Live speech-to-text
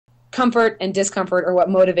comfort and discomfort are what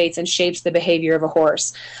motivates and shapes the behavior of a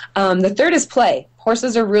horse. The third is play.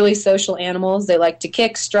 Horses are really social animals. They like to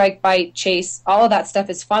kick, strike, bite, chase. All of that stuff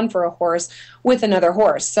is fun for a horse with another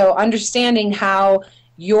horse. So understanding how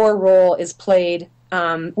your role is played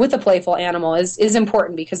with a playful animal is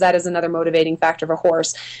important, because that is another motivating factor of a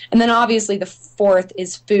horse. And then obviously the fourth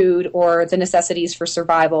is food, or the necessities for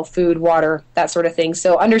survival, food, water, that sort of thing.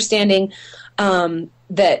 So understanding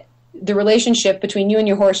that the relationship between you and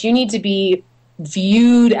your horse, you need to be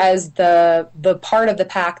viewed as the part of the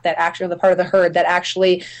pack that actually, the part of the herd that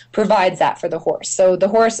actually provides that for the horse. So the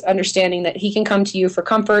horse understanding that he can come to you for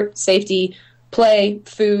comfort, safety, play,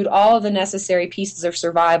 food, all of the necessary pieces of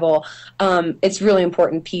survival. It's a really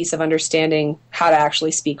important piece of understanding how to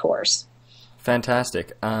actually speak horse.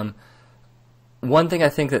 Fantastic. One thing I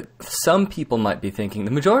think that some people might be thinking,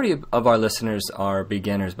 the majority of our listeners are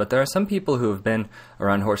beginners, but there are some people who have been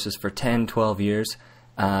around horses for 10, 12 years,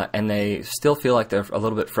 and they still feel like they're a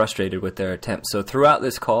little bit frustrated with their attempts. So throughout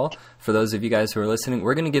this call, for those of you guys who are listening,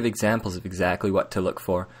 we're going to give examples of exactly what to look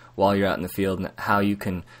for while you're out in the field, and how you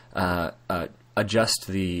can adjust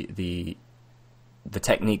the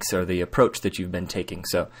techniques or the approach that you've been taking.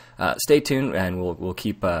 So stay tuned, and we'll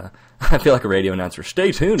keep... I feel like a radio announcer.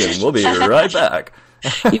 Stay tuned, and we'll be right back.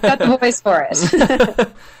 You've got the voice for it.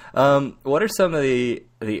 What are some of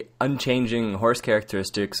the unchanging horse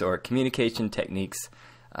characteristics or communication techniques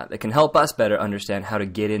that can help us better understand how to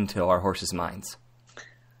get into our horses' minds?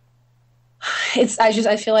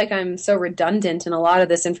 I feel like I'm so redundant in a lot of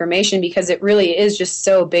this information, because it really is just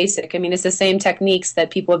so basic. I mean, it's the same techniques that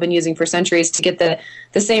people have been using for centuries to get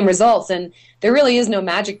the same results, and there really is no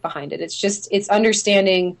magic behind it. It's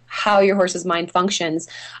understanding how your horse's mind functions.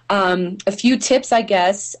 A few tips, I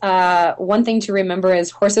guess. One thing to remember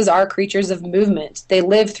is horses are creatures of movement. They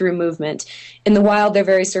live through movement. In the wild, their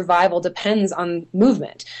very survival depends on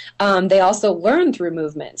movement. They also learn through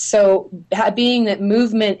movement. So being that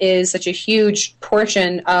movement is such a huge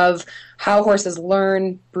portion of how horses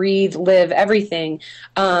learn, breathe, live, everything,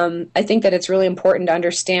 I think that it's really important to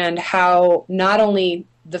understand how not only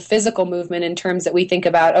the physical movement in terms that we think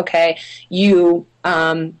about, okay, your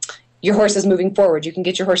horse is moving forward. You can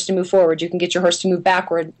get your horse to move forward. You can get your horse to move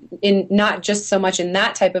backward, in not just so much in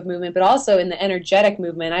that type of movement, but also in the energetic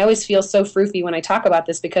movement. I always feel so froofy when I talk about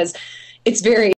this, because it's very